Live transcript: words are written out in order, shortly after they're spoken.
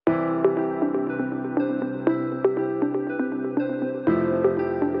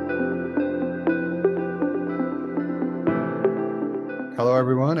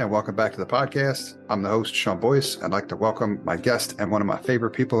everyone, and welcome back to the podcast. I'm the host, Sean Boyce. I'd like to welcome my guest and one of my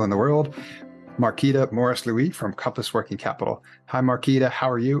favorite people in the world, Markita Morris-Louis from Compass Working Capital. Hi, Markita. How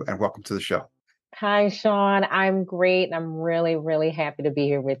are you? And welcome to the show. Hi, Sean. I'm great. I'm really, really happy to be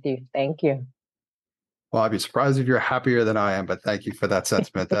here with you. Thank you. Well, I'd be surprised if you're happier than I am, but thank you for that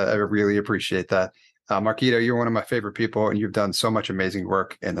sentiment. I really appreciate that. Markita, you're one of my favorite people, and you've done so much amazing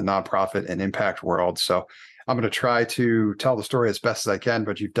work in the nonprofit and impact world. So I'm going to try to tell the story as best as I can,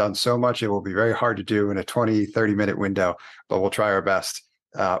 but you've done so much. It will be very hard to do in a 20, 30-minute window, but we'll try our best.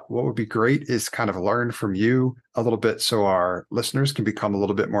 What would be great is kind of learn from you a little bit so our listeners can become a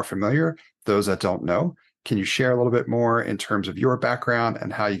little bit more familiar, those that don't know. Can you share a little bit more in terms of your background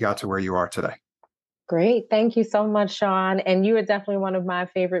and how you got to where you are today? Great. Thank you so much, Sean. And you are definitely one of my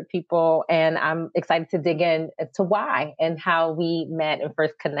favorite people. And I'm excited to dig in to why and how we met and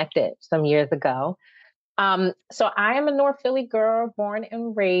first connected some years ago. So I am a North Philly girl, born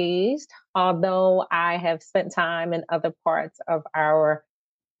and raised, although I have spent time in other parts of our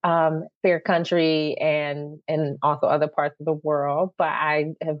fair country and also other parts of the world. But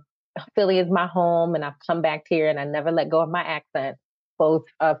I have Philly is my home, and I've come back here, and I never let go of my accent, both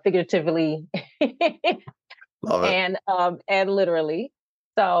figuratively Love it. and literally.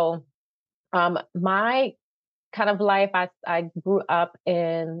 So my kind of life, I grew up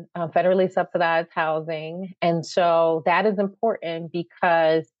in federally subsidized housing, and so that is important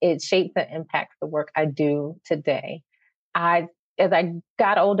because it shapes and impacts the work I do today. I As I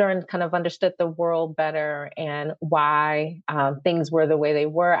got older and kind of understood the world better and why things were the way they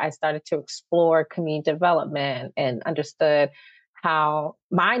were, I started to explore community development and understood how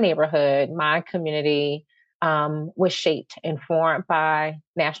my neighborhood, my community, was shaped and formed by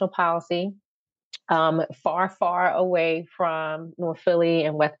national policy, far, far away from North Philly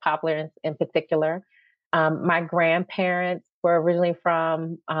and West Poplar in particular. My grandparents were originally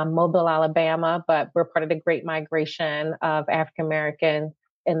from Mobile, Alabama, but we're part of the Great Migration of African Americans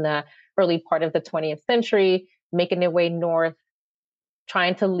in the early part of the 20th century, making their way north,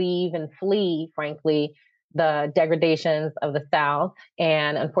 trying to leave and flee, frankly, the degradations of the South.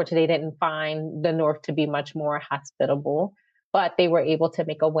 And unfortunately, they didn't find the North to be much more hospitable, but they were able to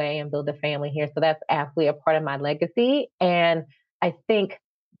make a way and build a family here. So that's absolutely a part of my legacy. And I think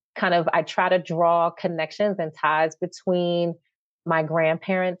I try to draw connections and ties between my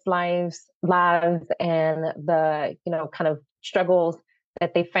grandparents' lives and the, kind of struggles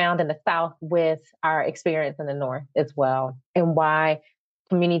that they found in the South with our experience in the North as well, and why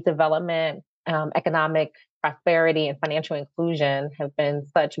community development, economic prosperity, and financial inclusion have been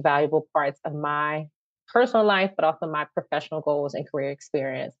such valuable parts of my personal life, but also my professional goals and career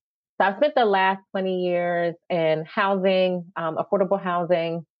experience. So I've spent the last 20 years in housing, affordable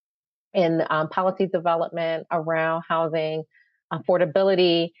housing, in policy development around housing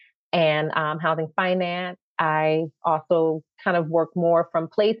affordability and housing finance. I also kind of work more from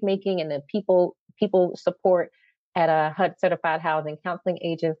placemaking and the people support at a HUD certified housing counseling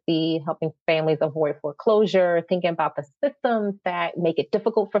agency, helping families avoid foreclosure, thinking about the systems that make it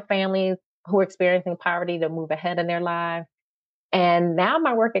difficult for families who are experiencing poverty to move ahead in their lives. And now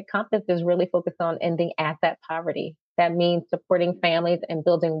my work at Compass is really focused on ending asset poverty. That means supporting families and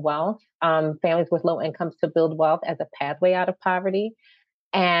building wealth, families with low incomes to build wealth as a pathway out of poverty.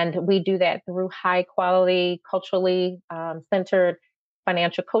 And we do that through high quality, culturally centered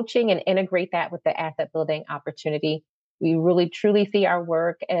financial coaching and integrate that with the asset building opportunity. We really truly see our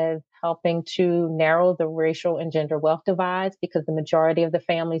work as helping to narrow the racial and gender wealth divides because the majority of the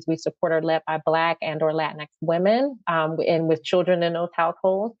families we support are led by Black and or Latinx women and with children in those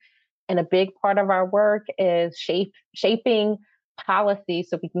households. And a big part of our work is shaping policy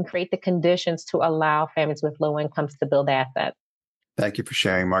so we can create the conditions to allow families with low incomes to build assets. Thank you for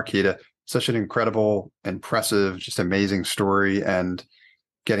sharing, Markita. Such an incredible, impressive, just amazing story, and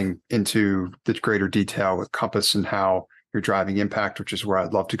getting into the greater detail with Compass and how you're driving impact, which is where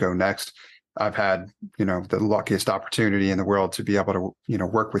I'd love to go next. I've had, the luckiest opportunity in the world to be able to,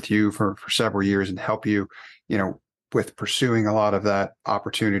 work with you for several years and help you, with pursuing a lot of that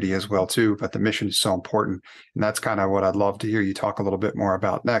opportunity as well too. But the mission is so important. And that's kind of what I'd love to hear you talk a little bit more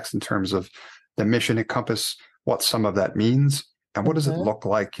about next in terms of the mission at Compass, what some of that means, and what does it look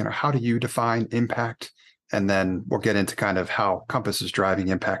like? How do you define impact? And then we'll get into kind of how Compass is driving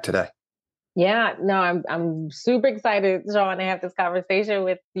impact today. Yeah, no, I'm super excited, Sean, to have this conversation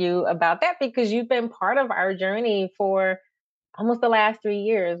with you about that because you've been part of our journey for almost the last 3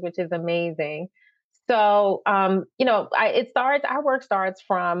 years, which is amazing. So, our work starts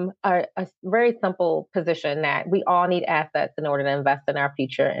from a very simple position that we all need assets in order to invest in our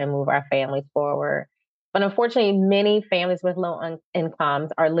future and move our families forward. But unfortunately, many families with low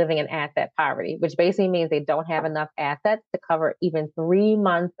incomes are living in asset poverty, which basically means they don't have enough assets to cover even 3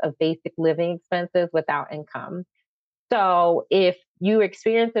 months of basic living expenses without income. So if you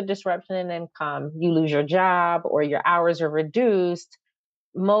experience a disruption in income, you lose your job or your hours are reduced,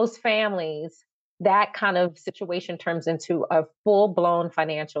 most families, that kind of situation turns into a full blown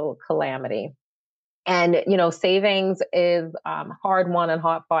financial calamity. And savings is hard won and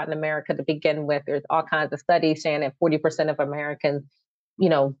hard fought in America to begin with. There's all kinds of studies saying that 40% of Americans,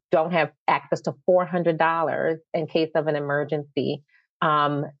 don't have access to $400 in case of an emergency.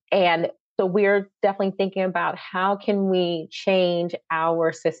 And so we're definitely thinking about how can we change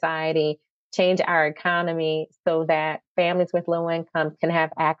our society, change our economy so that families with low income can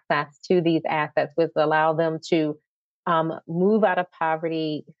have access to these assets, which allow them to move out of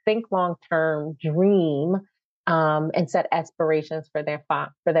poverty, think long term, dream, and set aspirations for their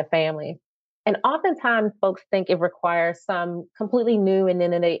family. And oftentimes, folks think it requires some completely new and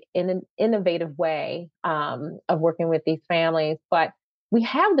in an innovative way of working with these families. But we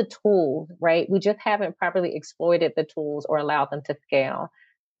have the tools, right? We just haven't properly exploited the tools or allowed them to scale.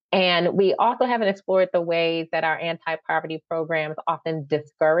 And we also haven't explored the ways that our anti poverty programs often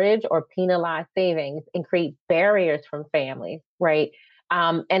discourage or penalize savings and create barriers from families, right?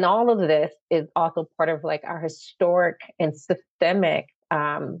 And all of this is also part of like our historic and systemic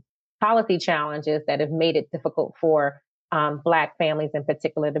policy challenges that have made it difficult for Black families in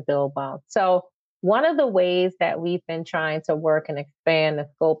particular to build wealth. So, one of the ways that we've been trying to work and expand the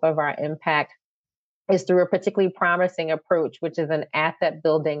scope of our impact is through a particularly promising approach, which is an asset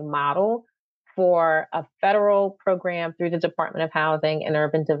building model for a federal program through the Department of Housing and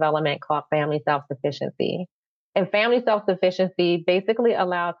Urban Development called Family Self Sufficiency. And family self sufficiency basically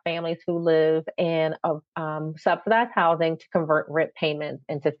allows families who live in subsidized housing to convert rent payments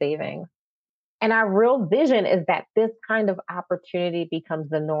into savings. And our real vision is that this kind of opportunity becomes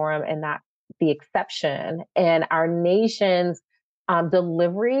the norm and not the exception. And our nation's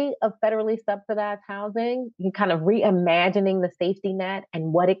delivery of federally subsidized housing, you kind of reimagining the safety net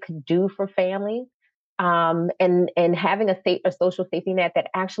and what it could do for families, and having a social safety net that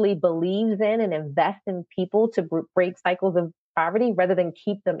actually believes in and invests in people to break cycles of poverty rather than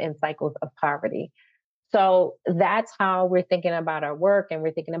keep them in cycles of poverty. So that's how we're thinking about our work and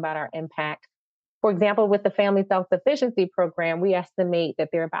we're thinking about our impact. For example, with the Family Self Sufficiency Program, we estimate that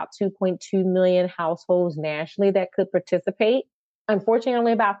there are about 2.2 million households nationally that could participate. Unfortunately,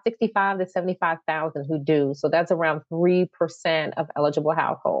 only about 65 to 75,000 who do. So that's around 3% of eligible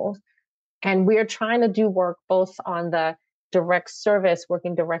households. And we're trying to do work both on the direct service,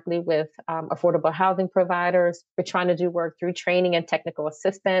 working directly with affordable housing providers. We're trying to do work through training and technical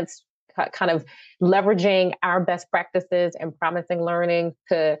assistance, kind of leveraging our best practices and promising learning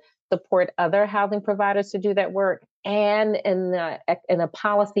to support other housing providers to do that work, and in a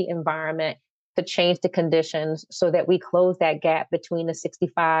policy environment to change the conditions so that we close that gap between the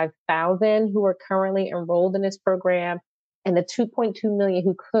 65,000 who are currently enrolled in this program and the 2.2 million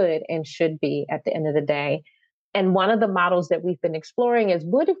who could and should be at the end of the day. And one of the models that we've been exploring is,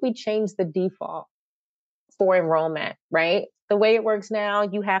 what if we change the default for enrollment, right? The way it works now,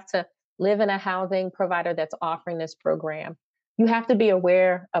 you have to live in a housing provider that's offering this program. You have to be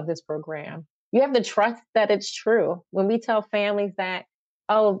aware of this program. You have to trust that it's true. When we tell families that,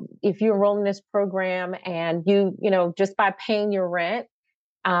 oh, if you enroll in this program and just by paying your rent,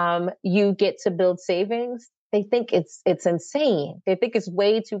 you get to build savings, they think it's insane. They think it's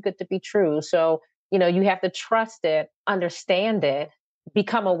way too good to be true. So, you have to trust it, understand it,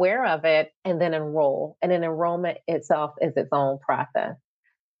 become aware of it, and then enroll. And then enrollment itself is its own process.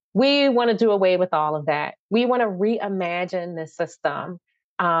 We want to do away with all of that. We want to reimagine the system.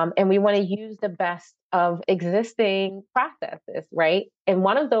 And we want to use the best of existing processes, right? And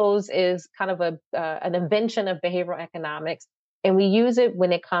one of those is kind of an invention of behavioral economics. And we use it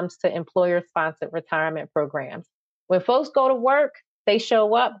when it comes to employer sponsored retirement programs. When folks go to work, they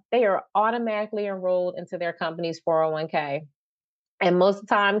show up, they are automatically enrolled into their company's 401k. And most of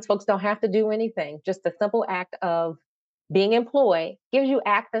the times, folks don't have to do anything. Just a simple act of being employed gives you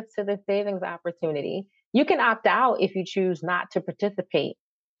access to the savings opportunity. You can opt out if you choose not to participate,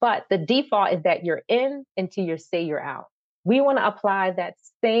 but the default is that you're in until you say you're out. We want to apply that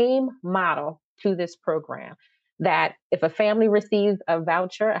same model to this program. That if a family receives a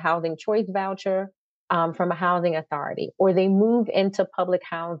voucher, a housing choice voucher from a housing authority, or they move into public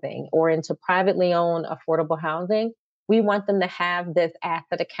housing or into privately owned affordable housing, we want them to have this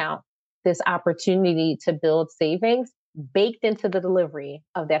asset account, this opportunity to build savings baked into the delivery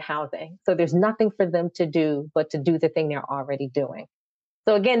of that housing. So there's nothing for them to do but to do the thing they're already doing.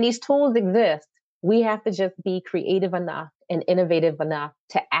 So again, these tools exist. We have to just be creative enough and innovative enough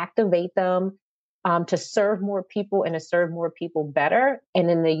to activate them, to serve more people and to serve more people better. And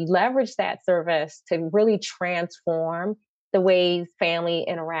then they leverage that service to really transform the ways family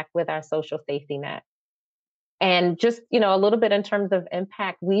interact with our social safety net. And just, a little bit in terms of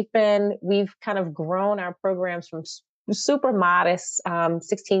impact, we've kind of grown our programs from super modest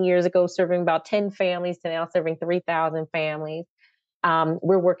 16 years ago, serving about 10 families to now serving 3,000 families.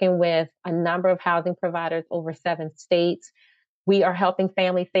 We're working with a number of housing providers over 7 states. We are helping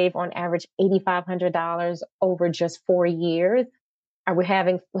families save on average $8,500 over just 4 years. We're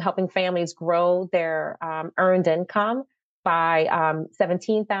helping families grow their earned income by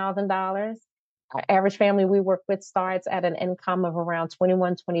 $17,000. Our average family we work with starts at an income of around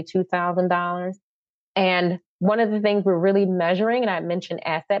 $22,000. And one of the things we're really measuring, and I mentioned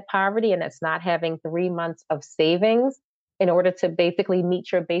asset poverty, and that's not having 3 months of savings in order to basically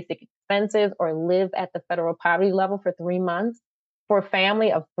meet your basic expenses or live at the federal poverty level for 3 months. For a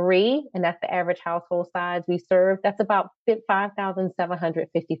family of three, and that's the average household size we serve, that's about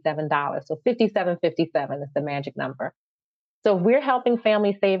 $5,757. So 5757 is the magic number. So we're helping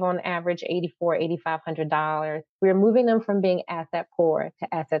families save on average $8,500. We're moving them from being asset poor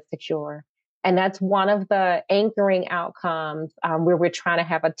to asset secure. And that's one of the anchoring outcomes where we're trying to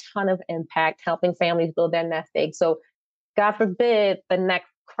have a ton of impact, helping families build their nest egg. So God forbid the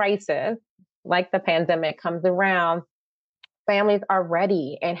next crisis, like the pandemic, comes around, families are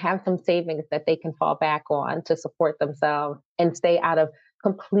ready and have some savings that they can fall back on to support themselves and stay out of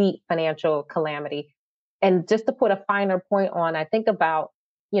complete financial calamity. And just to put a finer point on, I think about,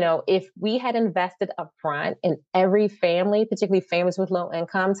 if we had invested upfront in every family, particularly families with low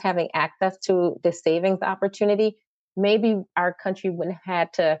incomes, having access to the savings opportunity, maybe our country wouldn't have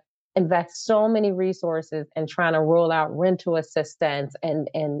had to invest so many resources in trying to roll out rental assistance and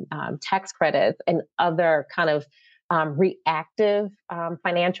tax credits and other kind of reactive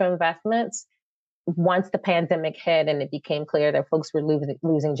financial investments once the pandemic hit and it became clear that folks were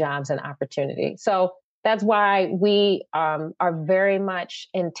losing jobs and opportunity. So that's why we are very much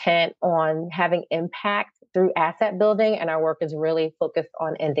intent on having impact through asset building, and our work is really focused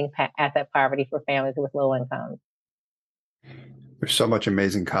on ending asset poverty for families with low incomes. There's so much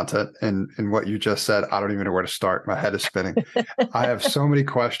amazing content in what you just said. I don't even know where to start. My head is spinning. I have so many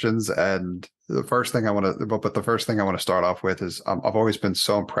questions, and the first thing I want to start off with is I've always been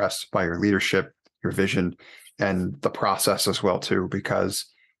so impressed by your leadership, your vision, and the process as well too, because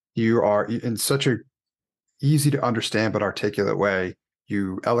you are in such a easy to understand but articulate way.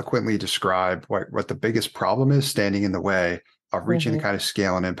 You eloquently describe what the biggest problem is standing in the way of reaching the kind of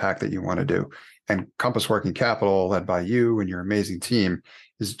scale and impact that you want to do. And Compass Working Capital, led by you and your amazing team,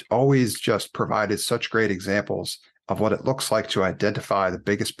 has always just provided such great examples of what it looks like to identify the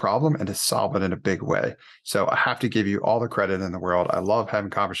biggest problem and to solve it in a big way. So I have to give you all the credit in the world. I love having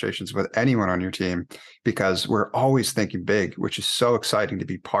conversations with anyone on your team because we're always thinking big, which is so exciting to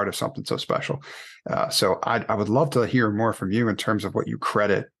be part of something so special. So I would love to hear more from you in terms of what you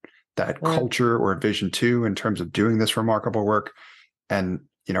credit that culture or vision to in terms of doing this remarkable work, and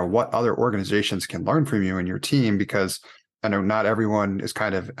what other organizations can learn from you and your team, because I know not everyone is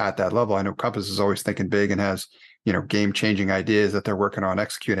kind of at that level. I know Compass is always thinking big and has game-changing ideas that they're working on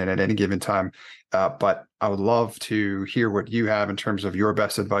executing at any given time. But I would love to hear what you have in terms of your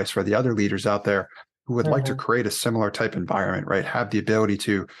best advice for the other leaders out there who would like to create a similar type environment, right? Have the ability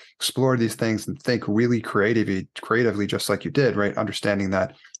to explore these things and think really creatively, just like you did, right? Understanding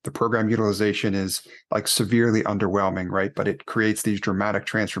that the program utilization is like severely underwhelming, right? But it creates these dramatic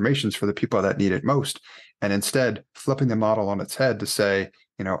transformations for the people that need it most. And instead, flipping the model on its head to say,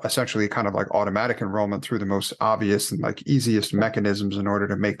 essentially kind of like automatic enrollment through the most obvious and like easiest mechanisms in order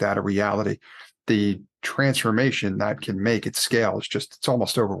to make that a reality. The transformation that can make it scale is it's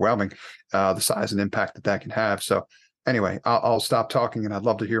almost overwhelming, the size and impact that can have. So anyway, I'll stop talking, and I'd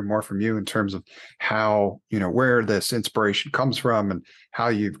love to hear more from you in terms of how, where this inspiration comes from and how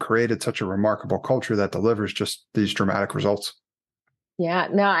you've created such a remarkable culture that delivers just these dramatic results. Yeah,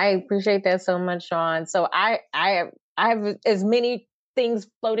 no, I appreciate that so much, Sean. So I have as many things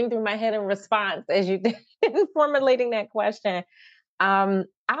floating through my head in response as you did in formulating that question. I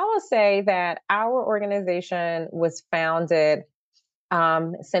will say that our organization was founded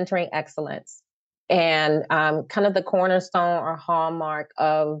centering excellence. And kind of the cornerstone or hallmark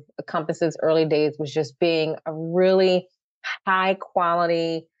of Compass's early days was just being a really high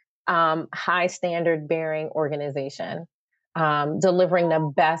quality, high standard bearing organization, delivering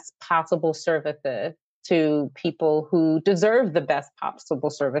the best possible services to people who deserve the best possible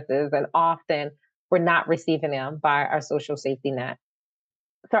services and often we're not receiving them by our social safety net.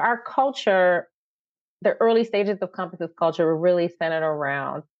 So our culture the early stages of Compass's culture were really centered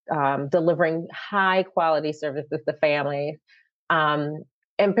around delivering high quality services to families, um,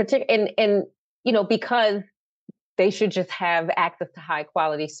 and because they should just have access to high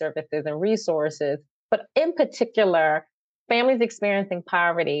quality services and resources. But in particular, families experiencing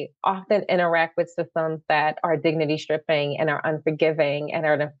poverty often interact with systems that are dignity stripping and are unforgiving and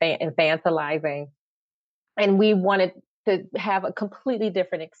are infantilizing. And we wanted to have a completely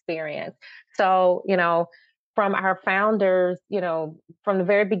different experience. So, from our founders, from the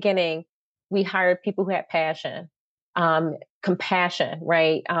very beginning, we hired people who had passion, um, compassion,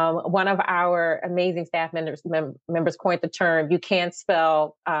 right? One of our amazing staff members coined the term, you can't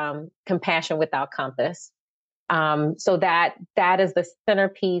spell compassion without compass. So that is the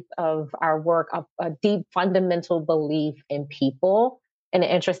centerpiece of our work, of a deep fundamental belief in people and an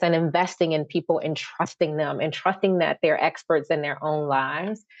interest in investing in people and trusting them and trusting that they're experts in their own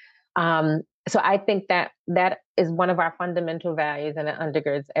lives. So I think that is one of our fundamental values, and it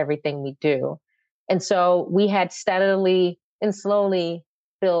undergirds everything we do. And so we had steadily and slowly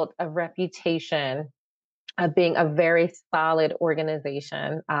built a reputation of being a very solid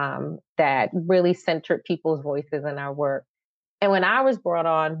organization, that really centered people's voices in our work. And when I was brought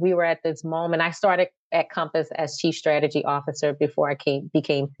on, we were at this moment. I started at Compass as chief strategy officer before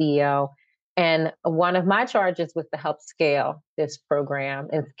became CEO. And one of my charges was to help scale this program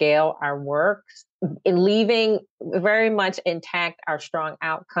and scale our work, in leaving very much intact our strong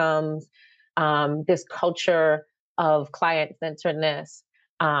outcomes, this culture of client centeredness,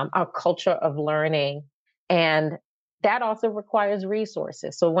 our culture of learning. And that also requires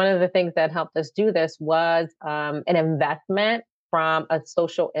resources. So one of the things that helped us do this was an investment from a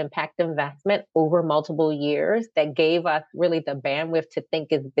social impact investment over multiple years that gave us really the bandwidth to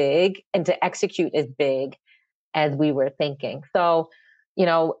think as big and to execute as big as we were thinking. So,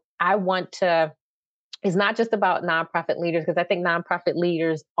 I want to, it's not just about nonprofit leaders, because I think nonprofit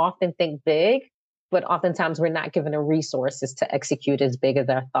leaders often think big, but oftentimes we're not given the resources to execute as big as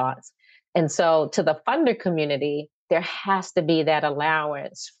our thoughts. And so to the funder community, there has to be that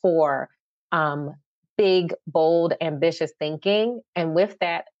allowance for um, big, bold, ambitious thinking. And with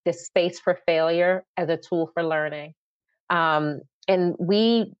that, this space for failure as a tool for learning. And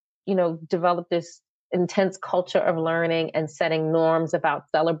we, developed this intense culture of learning and setting norms about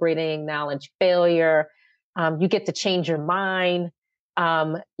celebrating knowledge failure. You get to change your mind.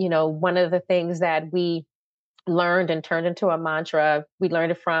 One of the things that we learned and turned into a mantra, we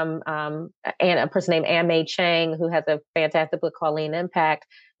learned it from a person named Anne Chang, who has a fantastic book called Lean Impact.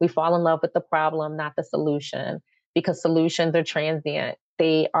 We fall in love with the problem, not the solution, because solutions are transient.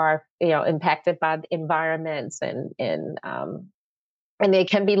 They are, impacted by environments and they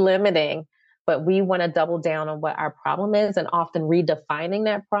can be limiting, but we want to double down on what our problem is and often redefining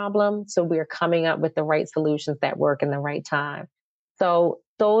that problem. So we're coming up with the right solutions that work in the right time. So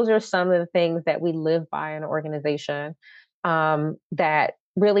those are some of the things that we live by in an organization, that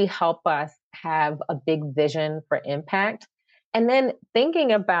really help us have a big vision for impact. And then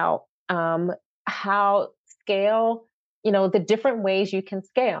thinking about how scale, the different ways you can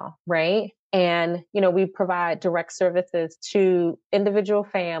scale, right? And, we provide direct services to individual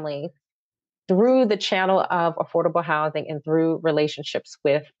families through the channel of affordable housing and through relationships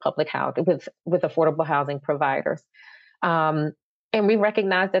with public housing, with affordable housing providers. Um, and we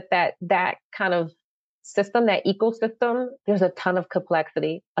recognize that kind of system, that ecosystem, there's a ton of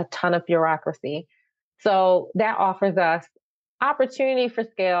complexity, a ton of bureaucracy. So that offers us opportunity for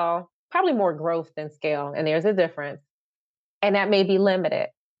scale, probably more growth than scale. And there's a difference. And that may be limited.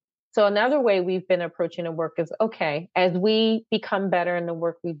 So another way we've been approaching the work is, okay, as we become better in the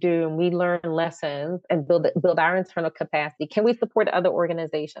work we do and we learn lessons and build our internal capacity, can we support other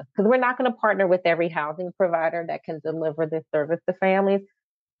organizations? Because we're not going to partner with every housing provider that can deliver this service to families,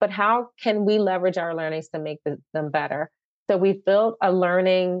 but how can we leverage our learnings to make them better? So we've built a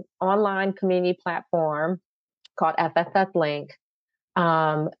learning online community platform called FSS Link,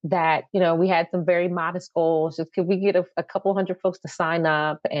 that, we had some very modest goals. Just could we get a couple hundred folks to sign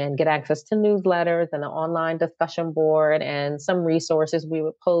up and get access to newsletters and an online discussion board and some resources we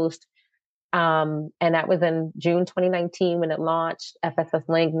would post. And that was in June 2019 when it launched. FSS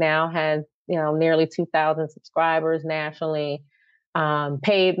Link now has, nearly 2,000 subscribers nationally,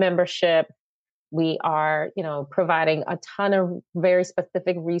 paid membership. We are, providing a ton of very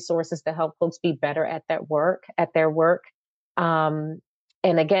specific resources to help folks be better at their work.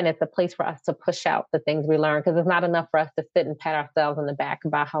 And again, it's a place for us to push out the things we learn, because it's not enough for us to sit and pat ourselves on the back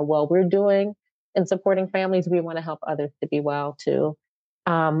about how well we're doing in supporting families. We want to help others to be well too.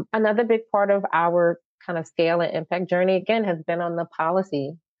 Another big part of our kind of scale and impact journey, again, has been on the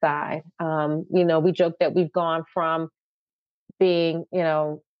policy side. We joke that we've gone from being,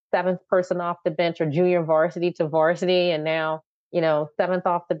 seventh person off the bench or junior varsity to varsity, and now, seventh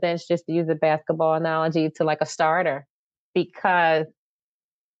off the bench, just to use a basketball analogy, to like a starter. Because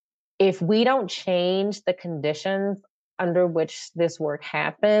if we don't change the conditions under which this work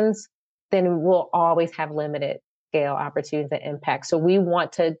happens, then we'll always have limited scale opportunities and impact. So we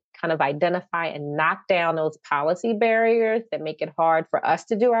want to kind of identify and knock down those policy barriers that make it hard for us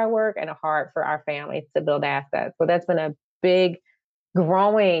to do our work and hard for our families to build assets. So that's been a big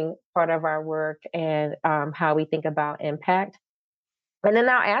growing part of our work and how we think about impact. And then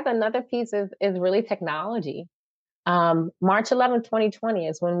I'll add another piece is really technology. March 11th, 2020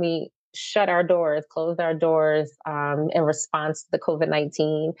 is when we shut our doors, closed our doors in response to the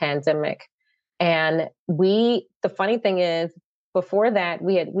COVID-19 pandemic. And the funny thing is, before that,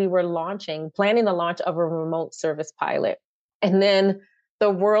 we were planning the launch of a remote service pilot. And then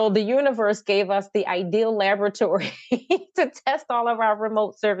the universe gave us the ideal laboratory to test all of our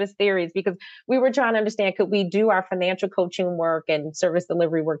remote service theories, because we were trying to understand, could we do our financial coaching work and service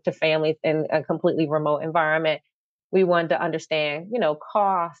delivery work to families in a completely remote environment? We wanted to understand,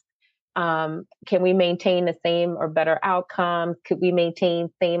 cost. Can we maintain the same or better outcomes? Could we maintain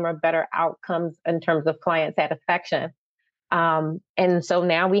same or better outcomes in terms of client satisfaction? And so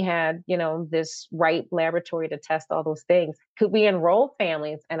now we had, this right laboratory to test all those things. Could we enroll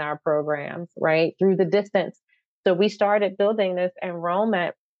families in our programs, right, through the distance? So we started building this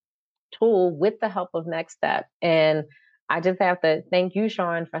enrollment tool with the help of Next Step. And I just have to thank you,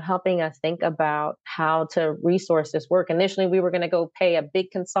 Sean, for helping us think about how to resource this work. Initially, we were going to go pay a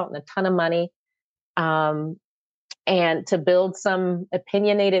big consultant a ton of money and to build some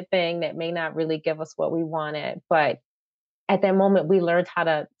opinionated thing that may not really give us what we wanted. But at that moment, we learned how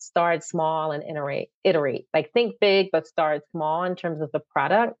to start small and iterate. Like, think big, but start small in terms of the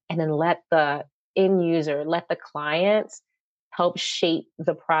product, and then let the end user, let the clients help shape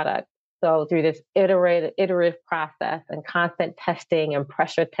the product. So through this iterative process and constant testing and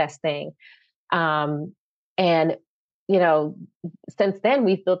pressure testing. And, since then,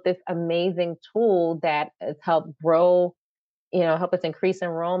 we've built this amazing tool that has helped grow, help us increase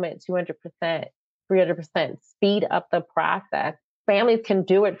enrollment 200%, 300%, speed up the process. Families can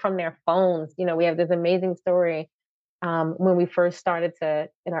do it from their phones. We have this amazing story when we first started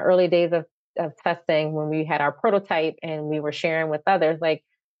in our early days of testing, when we had our prototype and we were sharing with others, like,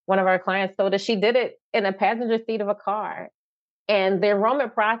 one of our clients told us she did it in a passenger seat of a car. And the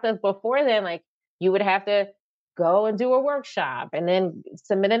enrollment process before then, like, you would have to go and do a workshop and then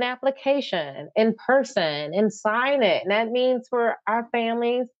submit an application in person and sign it. And that means for our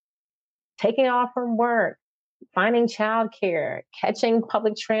families, taking off from work, finding childcare, catching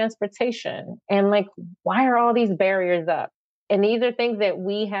public transportation. And like, why are all these barriers up? And these are things that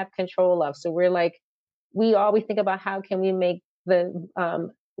we have control of. So we're like, we always think about how can we make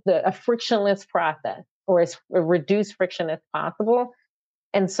a frictionless process, or as reduced friction as possible.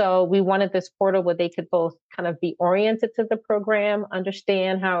 And so we wanted this portal where they could both kind of be oriented to the program,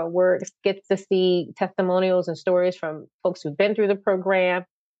 understand how it works, get to see testimonials and stories from folks who've been through the program,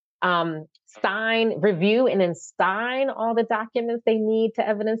 review, and then sign all the documents they need to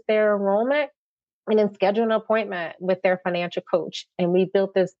evidence their enrollment, and then schedule an appointment with their financial coach. And we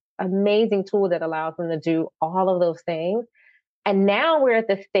built this amazing tool that allows them to do all of those things. And now we're at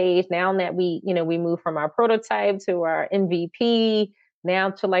the stage now that we move from our prototype to our MVP,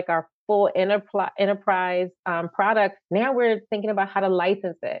 now to like our full enterprise product. Now we're thinking about how to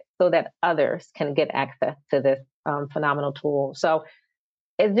license it so that others can get access to this phenomenal tool. So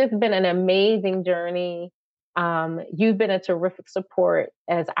it's just been an amazing journey. You've been a terrific support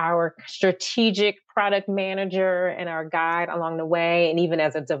as our strategic product manager and our guide along the way, and even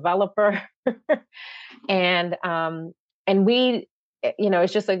as a developer. And we,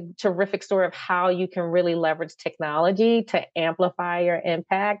 it's just a terrific story of how you can really leverage technology to amplify your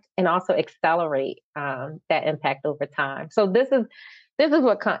impact and also accelerate that impact over time. So this is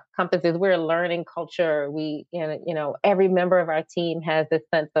what Compass is. We're a learning culture. We, every member of our team has this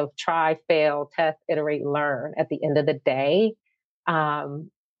sense of try, fail, test, iterate, learn at the end of the day.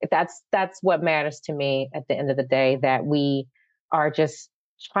 That's what matters to me at the end of the day, that we are just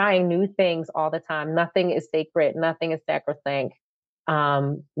trying new things all the time. Nothing is sacred. Nothing is sacrosanct.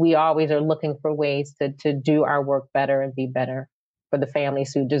 We always are looking for ways to do our work better and be better for the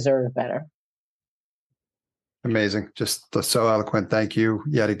families who deserve better. Amazing. Just so eloquent. Thank you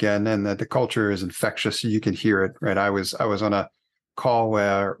yet again. And the culture is infectious. You can hear it, right? I was on a call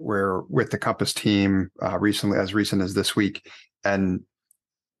where with the Compass team recent as this week, and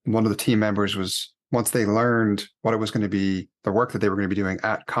one of the team members was once they learned what it was going to be, the work that they were going to be doing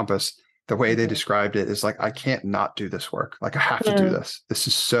at Compass, the way they Mhm. described it is like, I can't not do this work. Like I have to do Mm. this. This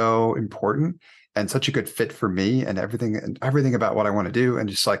is so important and such a good fit for me and everything about what I want to do. And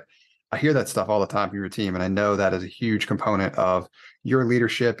just like, I hear that stuff all the time from your team. And I know that is a huge component of your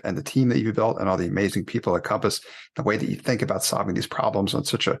leadership and the team that you've built and all the amazing people at Compass, the way that you think about solving these problems on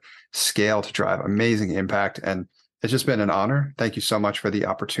such a scale to drive amazing impact. And it's just been an honor. Thank you so much for the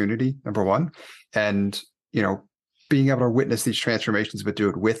opportunity, number one. And, you know, being able to witness these transformations, but do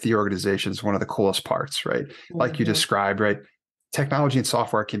it with the organization is one of the coolest parts, right? Like you Mhm. described, right? Technology and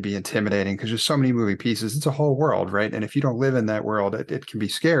software can be intimidating because there's so many moving pieces. It's a whole world, right? And if you don't live in that world, it can be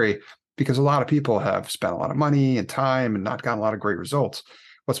scary because a lot of people have spent a lot of money and time and not gotten a lot of great results.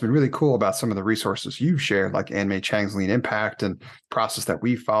 What's been really cool about some of the resources you've shared, like Anmei Chang's Lean Impact and process that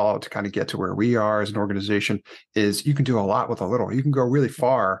we follow to kind of get to where we are as an organization, is you can do a lot with a little. You can go really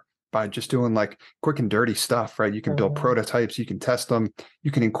far by just doing like quick and dirty stuff, right? You can build Mhm. prototypes, you can test them,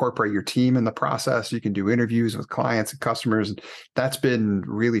 you can incorporate your team in the process, you can do interviews with clients and customers. And that's been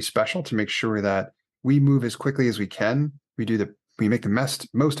really special to make sure that we move as quickly as we can. We make the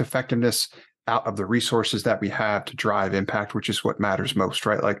most effectiveness out of the resources that we have to drive impact, which is what matters most,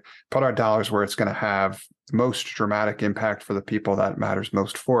 right? Like put our dollars where it's going to have most dramatic impact for the people that matters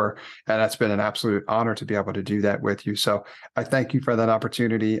most for. And that's been an absolute honor to be able to do that with you. So I thank you for that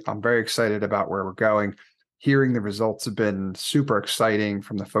opportunity. I'm very excited about where we're going. Hearing the results have been super exciting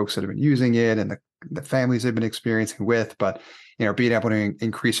from the folks that have been using it and the families they've been experiencing with, but being able to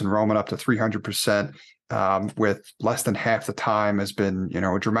increase enrollment up to 300% with less than half the time has been,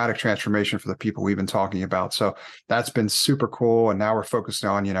 a dramatic transformation for the people we've been talking about. So that's been super cool. And now we're focused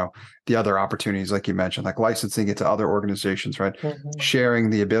on, the other opportunities, like you mentioned, like licensing it to other organizations, right? Mhm.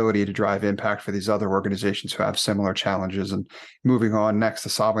 Sharing the ability to drive impact for these other organizations who have similar challenges, and moving on next to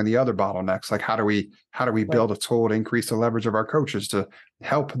solving the other bottlenecks. Like how do we Right. build a tool to increase the leverage of our coaches to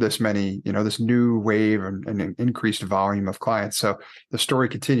help this this new wave and an increased volume of clients? So the story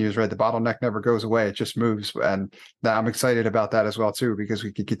continues, right? The bottleneck never goes away. It just moves. And I'm excited about that as well, too, because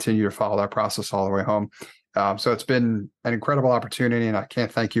we can continue to follow that process all the way home. So it's been an incredible opportunity, and I can't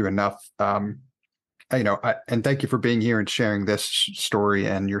thank you enough. And thank you for being here and sharing this story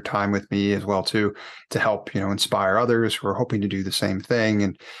and your time with me as well, too, to help, inspire others who are hoping to do the same thing.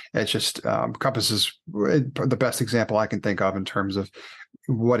 And it's just Compass is the best example I can think of in terms of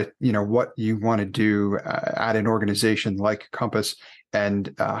what you want to do at an organization like Compass,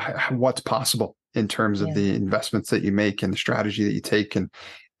 and what's possible in terms of Yeah. the investments that you make and the strategy that you take, and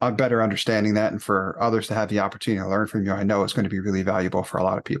better understanding that, and for others to have the opportunity to learn from you, I know it's going to be really valuable for a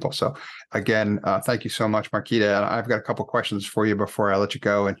lot of people. So again, thank you so much, Markita. And I've got a couple questions for you before I let you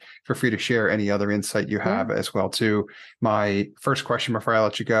go, and feel free to share any other insight you Yeah. have as well too. My first question before I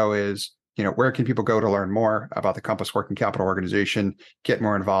let you go is, where can people go to learn more about the Compass Working Capital Organization, get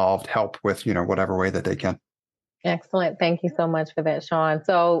more involved, help with, whatever way that they can? Excellent. Thank you so much for that, Sean.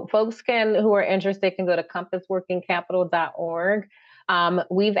 So folks who are interested can go to compassworkingcapital.org.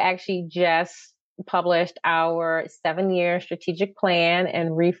 We've actually just published our 7-year strategic plan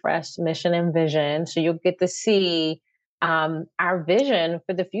and refreshed mission and vision. So you'll get to see our vision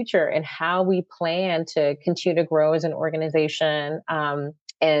for the future and how we plan to continue to grow as an organization, and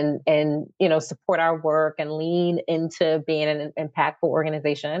support our work and lean into being an impactful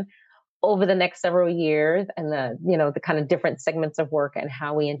organization over the next several years, and the kind of different segments of work and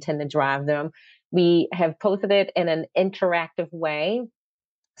how we intend to drive them. We have posted it in an interactive way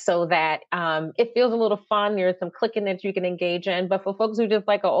so that it feels a little fun. There's some clicking that you can engage in. But for folks who just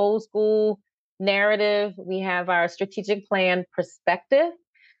like an old school narrative, we have our strategic plan perspective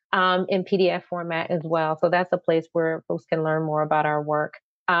in PDF format as well. So that's a place where folks can learn more about our work.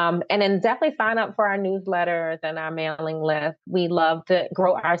 And then definitely sign up for our newsletters and our mailing list. We love to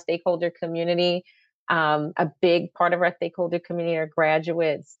grow our stakeholder community. A big part of our stakeholder community are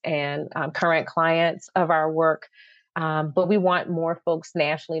graduates and current clients of our work. But we want more folks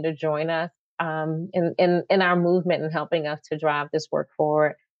nationally to join us in our movement and helping us to drive this work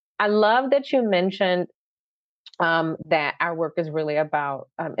forward. I love that you mentioned that our work is really about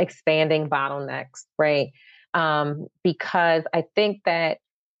expanding bottlenecks, right? Because I think that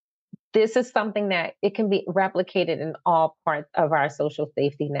this is something that it can be replicated in all parts of our social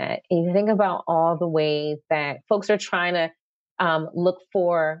safety net. And you think about all the ways that folks are trying to look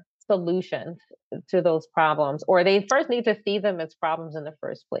for solutions to those problems, or they first need to see them as problems in the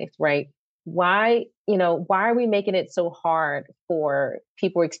first place, right? Why are we making it so hard for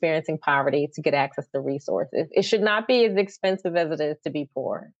people experiencing poverty to get access to resources? It should not be as expensive as it is to be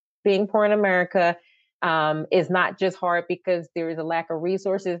poor. Being poor in America is not just hard because there is a lack of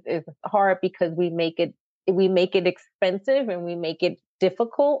resources. It's hard because we make it expensive and we make it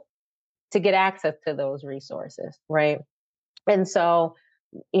difficult to get access to those resources, right? And so,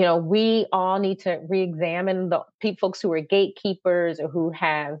 we all need to re-examine the folks who are gatekeepers or who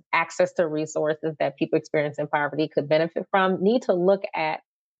have access to resources that people experiencing poverty could benefit from, need to look at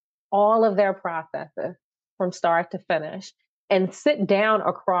all of their processes from start to finish and sit down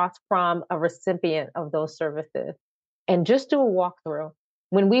across from a recipient of those services and just do a walkthrough.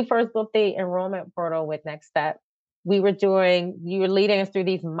 When we first built the enrollment portal with Next Step, you were leading us through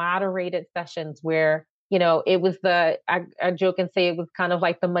these moderated sessions where, it was I joke and say it was kind of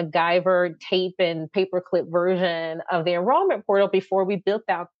like the MacGyver tape and paperclip version of the enrollment portal before we built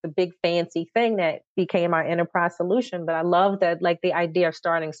out the big fancy thing that became our enterprise solution. But I love that, like the idea of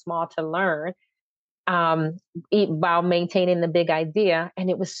starting small to learn, um, while maintaining the big idea. And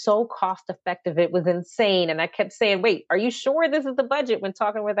it was so cost effective. It was insane. And I kept saying, wait, are you sure this is the budget? When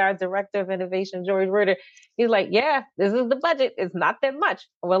talking with our director of innovation, George Ritter, he's like, yeah, this is the budget. It's not that much.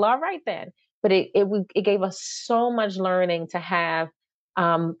 Well, all right then. But it gave us so much learning to have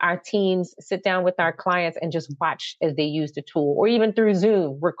our teams sit down with our clients and just watch as they use the tool, or even through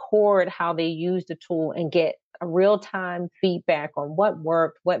Zoom, record how they use the tool and get a real time feedback on what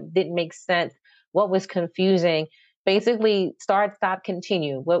worked, what didn't make sense, what was confusing. Basically, start, stop,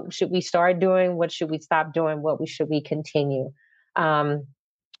 continue. What should we start doing? What should we stop doing? Should we continue? Um,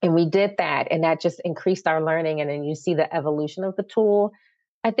 and we did that, and that just increased our learning. And then you see the evolution of the tool.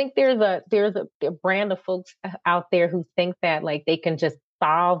 I think there's a brand of folks out there who think that like they can just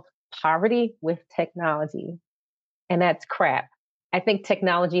solve poverty with technology, and that's crap. I think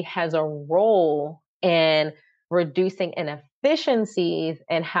technology has a role in reducing inefficiencies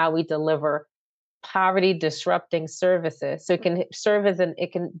in how we deliver poverty disrupting services. So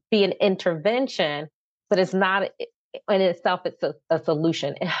it can be an intervention, but it's not in itself, it's a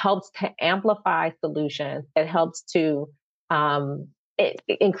solution. It helps to amplify solutions. It helps to um,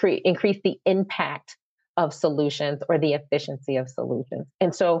 increase the impact of solutions or the efficiency of solutions.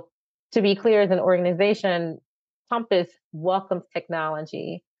 And so, to be clear, as an organization, Compass welcomes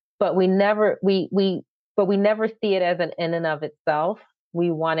technology, but we never see it as an in and of itself. We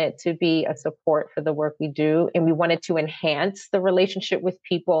want it to be a support for the work we do, and we want it to enhance the relationship with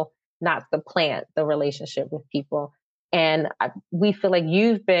people, not supplant the relationship with people. And we feel like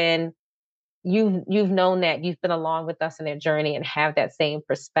you've known that, you've been along with us in that journey and have that same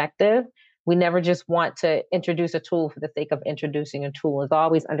perspective. We never just want to introduce a tool for the sake of introducing a tool. It's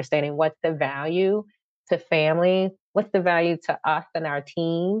always understanding what's the value to family, what's the value to us and our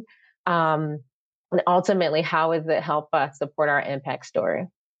team, and ultimately, how does it help us support our impact story?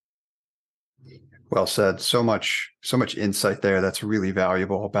 Well said. So much insight there that's really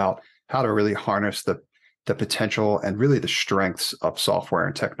valuable about how to really harness the potential and really the strengths of software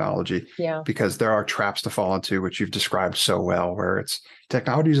and technology, Yeah. because there are traps to fall into, which you've described so well, where it's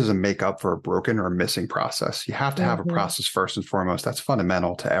technology doesn't make up for a broken or missing process. You have to have a Hmm. process first and foremost. That's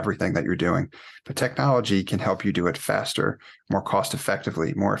fundamental to everything that you're doing. But technology can help you do it faster, more cost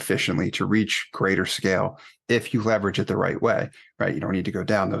effectively, more efficiently, to reach greater scale if you leverage it the right way, right? You don't need to go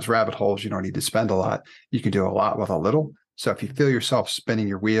down those rabbit holes. You don't need to spend a lot. You can do a lot with a little. So if you feel yourself spinning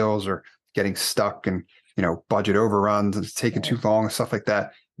your wheels or getting stuck and budget overruns and it's taking too Right. long and stuff like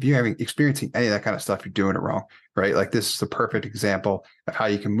that, if you're experiencing any of that kind of stuff, you're doing it wrong, right? Like this is the perfect example of how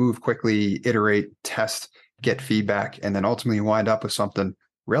you can move quickly, iterate, test, get feedback, and then ultimately wind up with something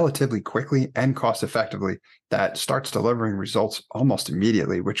relatively quickly and cost effectively that starts delivering results almost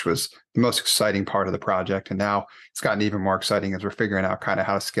immediately, which was the most exciting part of the project. And now it's gotten even more exciting as we're figuring out kind of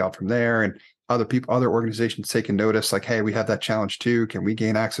how to scale from there. And other organizations taking notice, like, hey, we have that challenge too. Can we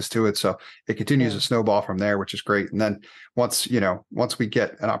gain access to it? So it continues Yeah. to snowball from there, which is great. And then once we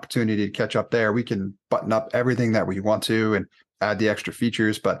get an opportunity to catch up there, we can button up everything that we want to and add the extra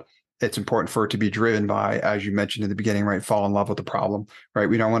features. But it's important for it to be driven by, as you mentioned in the beginning, right? Fall in love with the problem, right?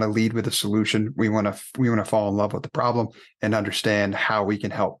 We don't want to lead with a solution. We want to fall in love with the problem and understand how we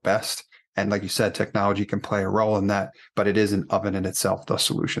can help best. And like you said, technology can play a role in that, but it isn't of and in itself the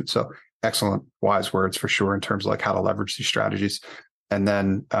solution. So excellent, wise words for sure in terms of like how to leverage these strategies. And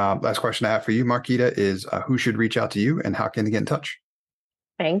then last question I have for you, Markita, is who should reach out to you and how can they get in touch?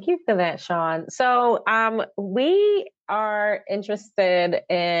 Thank you for that, Sean. So, we are interested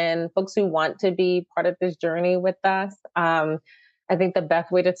in folks who want to be part of this journey with us. I think the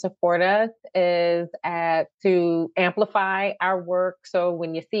best way to support us is to amplify our work. So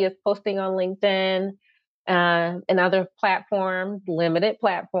when you see us posting on LinkedIn and other platforms, limited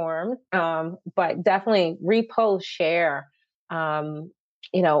platforms, but definitely repost, share. Um,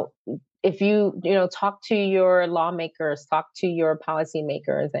 you know, if you talk to your lawmakers, talk to your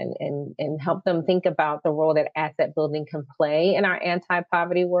policymakers, and help them think about the role that asset building can play in our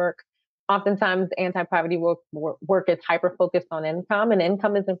anti-poverty work. Oftentimes, anti-poverty work is hyper focused on income, and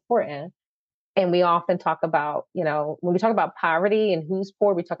income is important. And we often talk about, when we talk about poverty and who's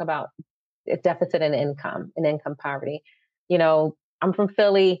poor, we talk about a deficit in income and income poverty. I'm from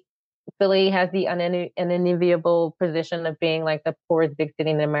Philly. Philly has the unenviable position of being like the poorest big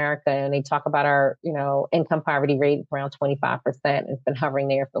city in America. And they talk about our, income poverty rate around 25%. It's been hovering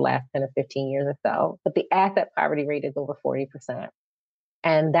there for the last 10 or 15 years or so. But the asset poverty rate is over 40%.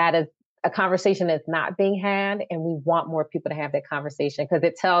 And that is a conversation that's not being had. And we want more people to have that conversation because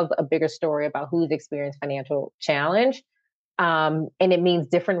it tells a bigger story about who's experienced financial challenge. And it means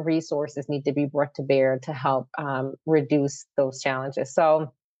different resources need to be brought to bear to help reduce those challenges.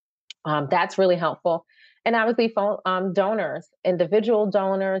 So that's really helpful. And obviously, donors, individual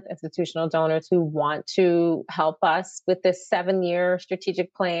donors, institutional donors who want to help us with this 7-year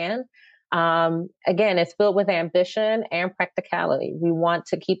strategic plan. Again, it's filled with ambition and practicality. We want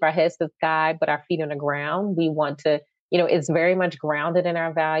to keep our heads to the sky, but our feet on the ground. We want to, it's very much grounded in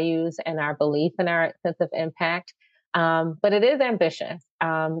our values and our belief in our sense of impact. But it is ambitious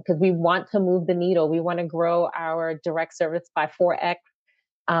because we want to move the needle. We want to grow our direct service by 4x.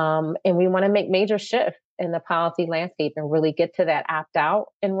 And we want to make major shifts in the policy landscape and really get to that opt-out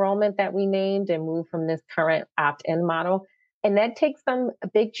enrollment that we named and move from this current opt-in model. And that takes some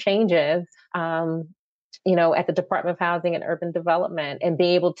big changes, at the Department of Housing and Urban Development and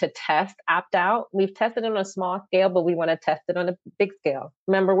be able to test opt-out. We've tested it on a small scale, but we want to test it on a big scale.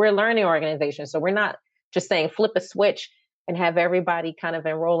 Remember, we're a learning organization, so we're not just saying flip a switch and have everybody kind of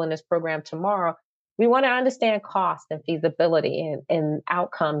enroll in this program tomorrow. We want to understand cost and feasibility and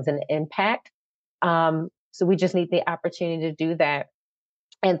outcomes and impact. So we just need the opportunity to do that.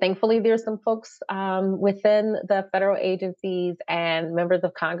 And thankfully, there's some folks within the federal agencies and members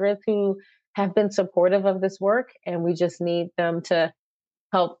of Congress who have been supportive of this work. And we just need them to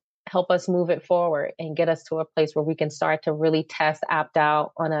help us move it forward and get us to a place where we can start to really test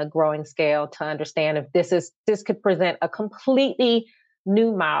opt-out on a growing scale to understand if this could present a completely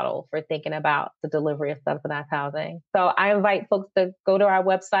new model for thinking about the delivery of subsidized housing. So I invite folks to go to our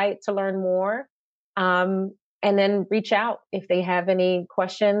website to learn more, and then reach out if they have any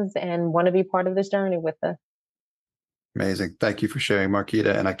questions and want to be part of this journey with us. Amazing. Thank you for sharing,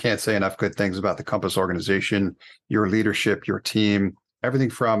 Markita. And I can't say enough good things about the Compass organization, your leadership, your team,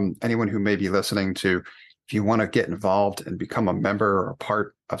 everything from anyone who may be listening to, if you want to get involved and become a member or a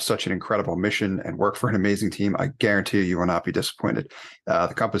part of such an incredible mission and work for an amazing team, I guarantee you will not be disappointed.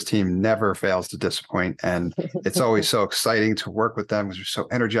 The Compass team never fails to disappoint. And it's always so exciting to work with them because they're so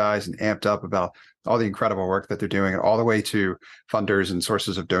energized and amped up about all the incredible work that they're doing, and all the way to funders and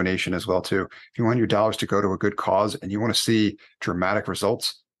sources of donation as well, too. If you want your dollars to go to a good cause and you want to see dramatic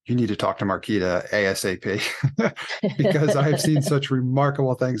results, you need to talk to Markita ASAP because I have seen such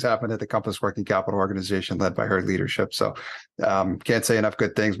remarkable things happen at the Compass Working Capital Organization led by her leadership. So can't say enough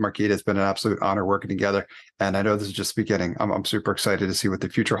good things, Markita. It's been an absolute honor working together. And I know this is just the beginning. I'm super excited to see what the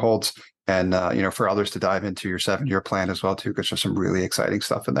future holds and, for others to dive into your 7-year plan as well, too, because there's some really exciting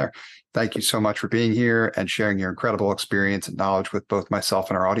stuff in there. Thank you so much for being here and sharing your incredible experience and knowledge with both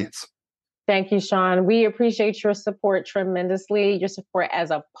myself and our audience. Thank you, Sean. We appreciate your support tremendously, your support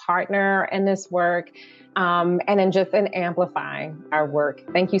as a partner in this work, and in amplifying our work.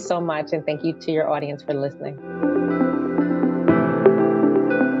 Thank you so much. And thank you to your audience for listening.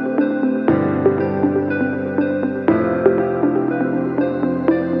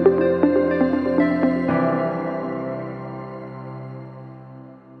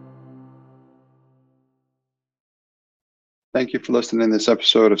 Thank you for listening to this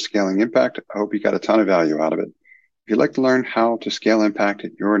episode of Scaling Impact. I hope you got a ton of value out of it. If you'd like to learn how to scale impact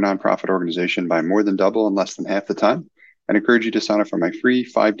at your nonprofit organization by more than double in less than half the time, I'd encourage you to sign up for my free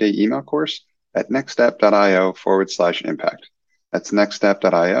 5-day email course at nextstep.io/impact. That's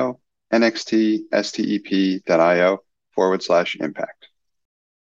nextstep.io, nxtstep.io/impact.